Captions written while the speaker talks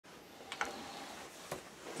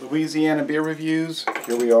Louisiana beer reviews.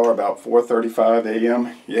 Here we are, about 4:35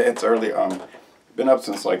 a.m. Yeah, it's early. Been up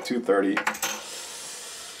since like 2:30.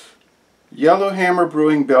 Yellowhammer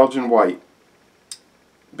Brewing Belgian White.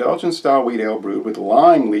 Belgian style wheat ale brewed with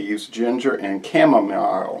lime leaves, ginger, and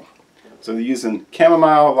chamomile. So they're using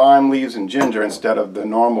chamomile, lime leaves, and ginger instead of the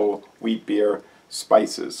normal wheat beer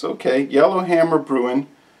spices. Okay, Yellowhammer Brewing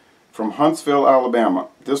from Huntsville, Alabama.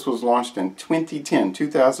 This was launched in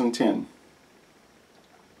 2010.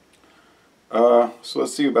 So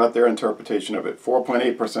let's see about their interpretation of it.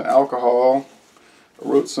 4.8% alcohol. I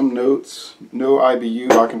wrote some notes. No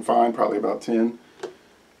IBU I can find, probably about 10.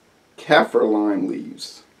 Kaffir lime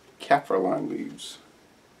leaves. Kaffir lime leaves.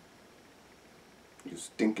 You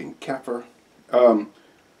stinking Kaffir.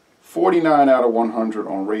 49 out of 100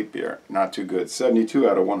 on rate beer. Not too good. 72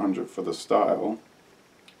 out of 100 for the style.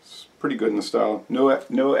 It's pretty good in the style.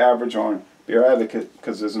 No average on Beer Advocate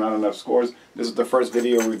because there's not enough scores. This is the first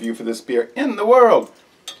video review for this beer in the world.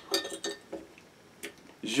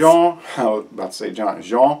 Jean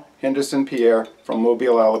Henderson Pierre from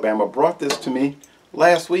Mobile, Alabama brought this to me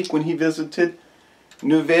last week when he visited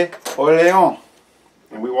Nouvelle-Orléans.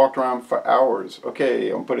 And we walked around for hours. Okay,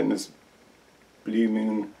 I'm putting this Blue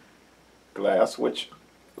Moon glass, which,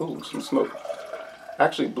 ooh, some smoke.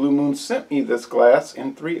 Actually, Blue Moon sent me this glass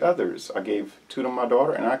and 3 others. I gave 2 to my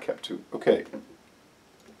daughter and I kept 2. Okay.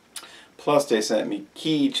 Plus they sent me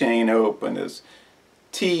keychain openers,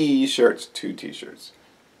 t-shirts, 2 t-shirts.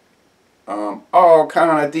 All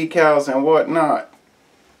kind of decals and whatnot.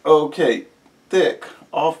 Okay, thick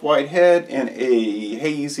off-white head and a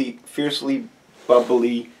hazy, fiercely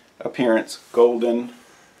bubbly appearance, golden.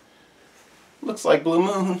 Looks like Blue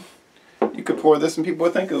Moon. You could pour this and people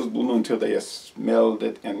would think it was Blue Moon until they smelled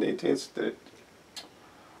it and they tasted it.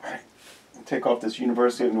 Alright, take off this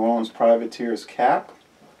University of New Orleans Privateer's cap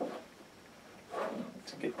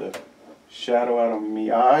to get the shadow out of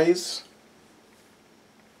my eyes.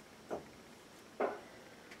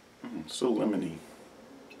 So lemony.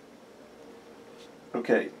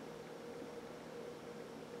 Okay.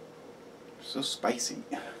 So spicy.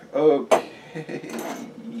 Okay.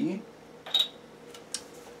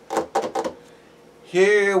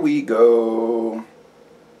 Here we go.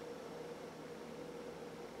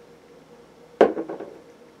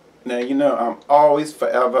 Now, you know, I'm always,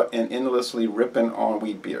 forever, and endlessly ripping on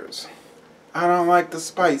wheat beers. I don't like the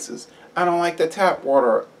spices. I don't like the tap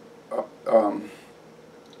water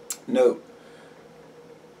note.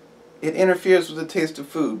 It interferes with the taste of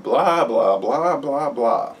food. Blah, blah, blah, blah,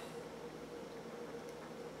 blah.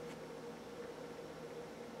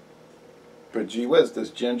 But gee whiz, this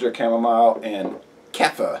ginger, chamomile, and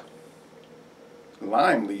Kaffir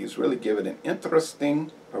lime leaves really give it an interesting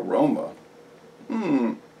aroma.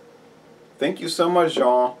 Thank you so much,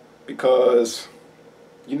 Jean, because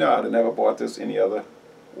you know I'd have never bought this any other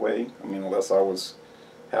way. I mean, unless I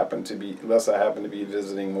happened to be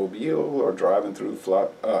visiting Mobile or driving through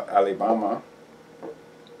Alabama.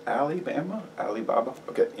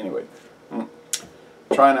 Okay, anyway,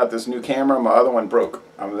 trying out this new camera. My other one broke.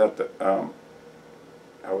 I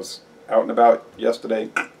was out and about yesterday.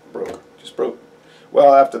 Just broke.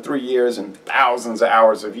 Well, after 3 years and thousands of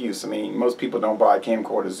hours of use. I mean, most people don't buy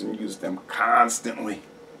camcorders and use them constantly.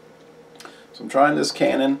 So I'm trying this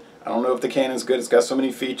Canon. I don't know if the Canon's good. It's got so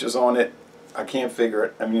many features on it. I can't figure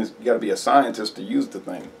it. I mean, you got to be a scientist to use the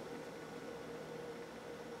thing.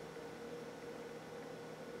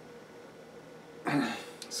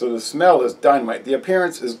 So the smell is dynamite. The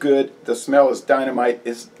appearance is good. The smell is dynamite.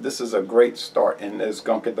 This is a great start, and there's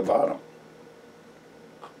gunk at the bottom.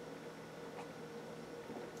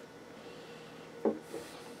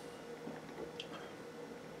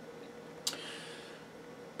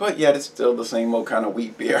 But yet it's still the same old kind of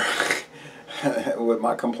wheat beer with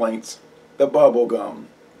my complaints. The bubble gum.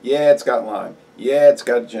 Yeah, it's got lime. Yeah, it's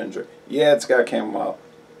got ginger. Yeah, it's got chamomile.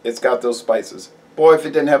 It's got those spices. Boy, if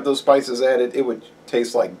it didn't have those spices added, it would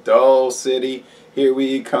taste like Dull City. Here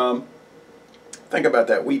we come. Think about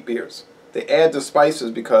that, wheat beers. They add the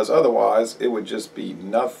spices because otherwise it would just be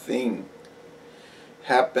nothing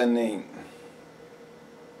happening.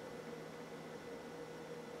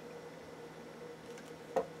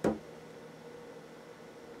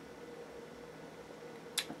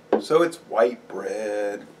 So it's white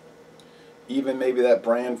bread. Even maybe that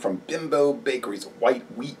brand from Bimbo Bakeries, white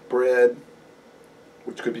wheat bread,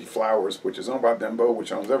 which could be Flowers, which is owned by Bimbo,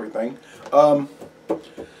 which owns everything. Kind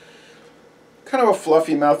of a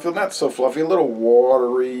fluffy mouthfeel, not so fluffy, a little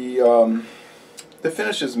watery. The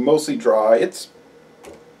finish is mostly dry.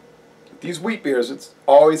 These wheat beers, it's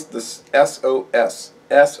always this SOS.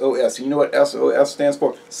 SOS. You know what SOS stands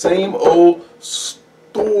for? Same old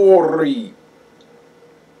Tori.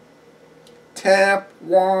 Tap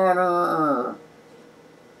water.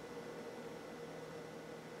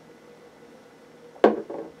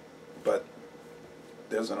 But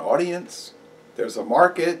there's an audience, there's a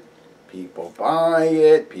market, people buy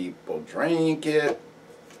it, people drink it.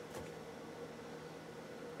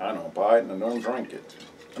 I don't buy it and I don't drink it.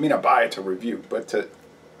 I mean, I buy it to review, but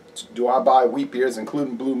do I buy wheat beers,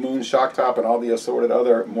 including Blue Moon, Shock Top, and all the assorted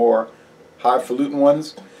other more highfalutin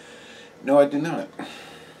ones? No, I do not.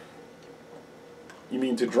 You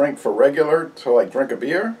mean to drink for regular, to like drink a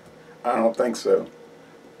beer? I don't think so.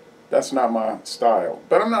 That's not my style.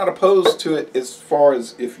 But I'm not opposed to it as far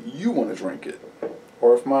as if you want to drink it,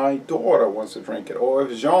 or if my daughter wants to drink it, or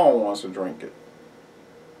if Jean wants to drink it.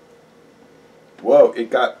 Whoa, it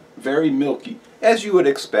got very milky, as you would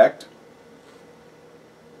expect.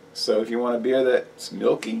 So if you want a beer that's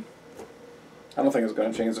milky, I don't think it's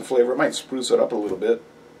going to change the flavor. It might spruce it up a little bit.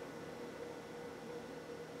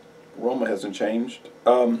 Aroma hasn't changed.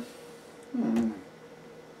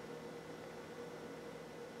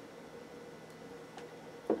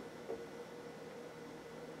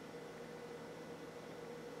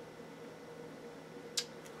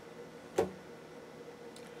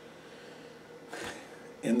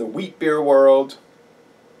 In the wheat beer world,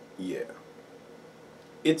 yeah,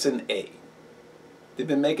 it's an A. They've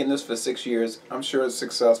been making this for 6 years. I'm sure it's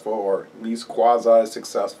successful, or at least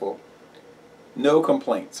quasi-successful. No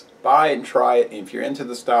complaints. Buy it and try it, and if you're into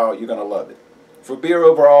the style, you're going to love it. For beer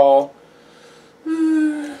overall,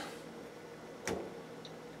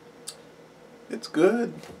 it's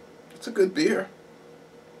good. It's a good beer.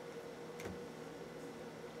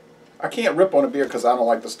 I can't rip on a beer because I don't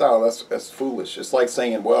like the style. That's foolish. It's like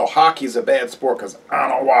saying, well, hockey's a bad sport because I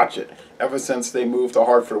don't watch it. Ever since they moved to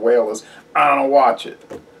Hartford Whalers, I don't watch it.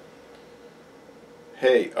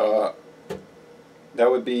 Hey, that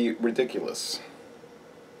would be ridiculous.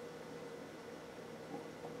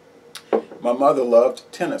 My mother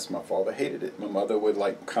loved tennis. My father hated it. My mother would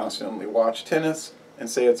like constantly watch tennis and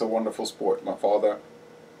say it's a wonderful sport. My father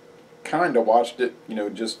kind of watched it, you know,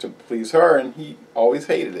 just to please her, and he always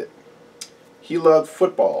hated it. He loved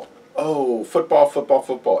football. Oh, football, football,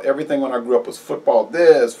 football. Everything when I grew up was football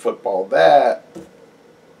this, football that.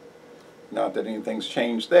 Not that anything's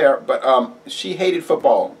changed there, but she hated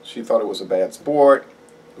football. She thought it was a bad sport.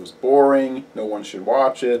 It was boring. No one should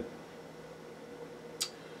watch it.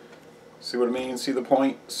 See what I mean? See the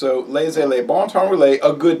point? So, Les Bon Temps Relais,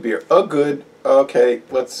 a good beer. A good, okay,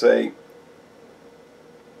 let's say,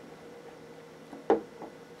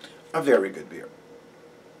 a very good beer.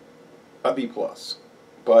 A B+.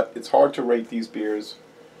 But it's hard to rate these beers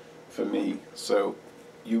for me. So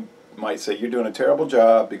you might say you're doing a terrible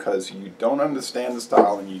job because you don't understand the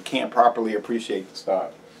style and you can't properly appreciate the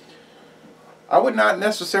style. I would not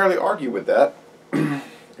necessarily argue with that.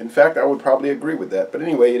 In fact, I would probably agree with that. But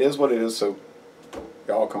anyway, it is what it is. So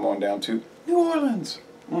y'all come on down to New Orleans.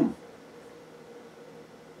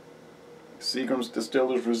 Seagram's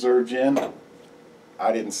Distillers Reserve Gin.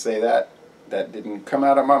 I didn't say that. That didn't come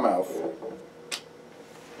out of my mouth.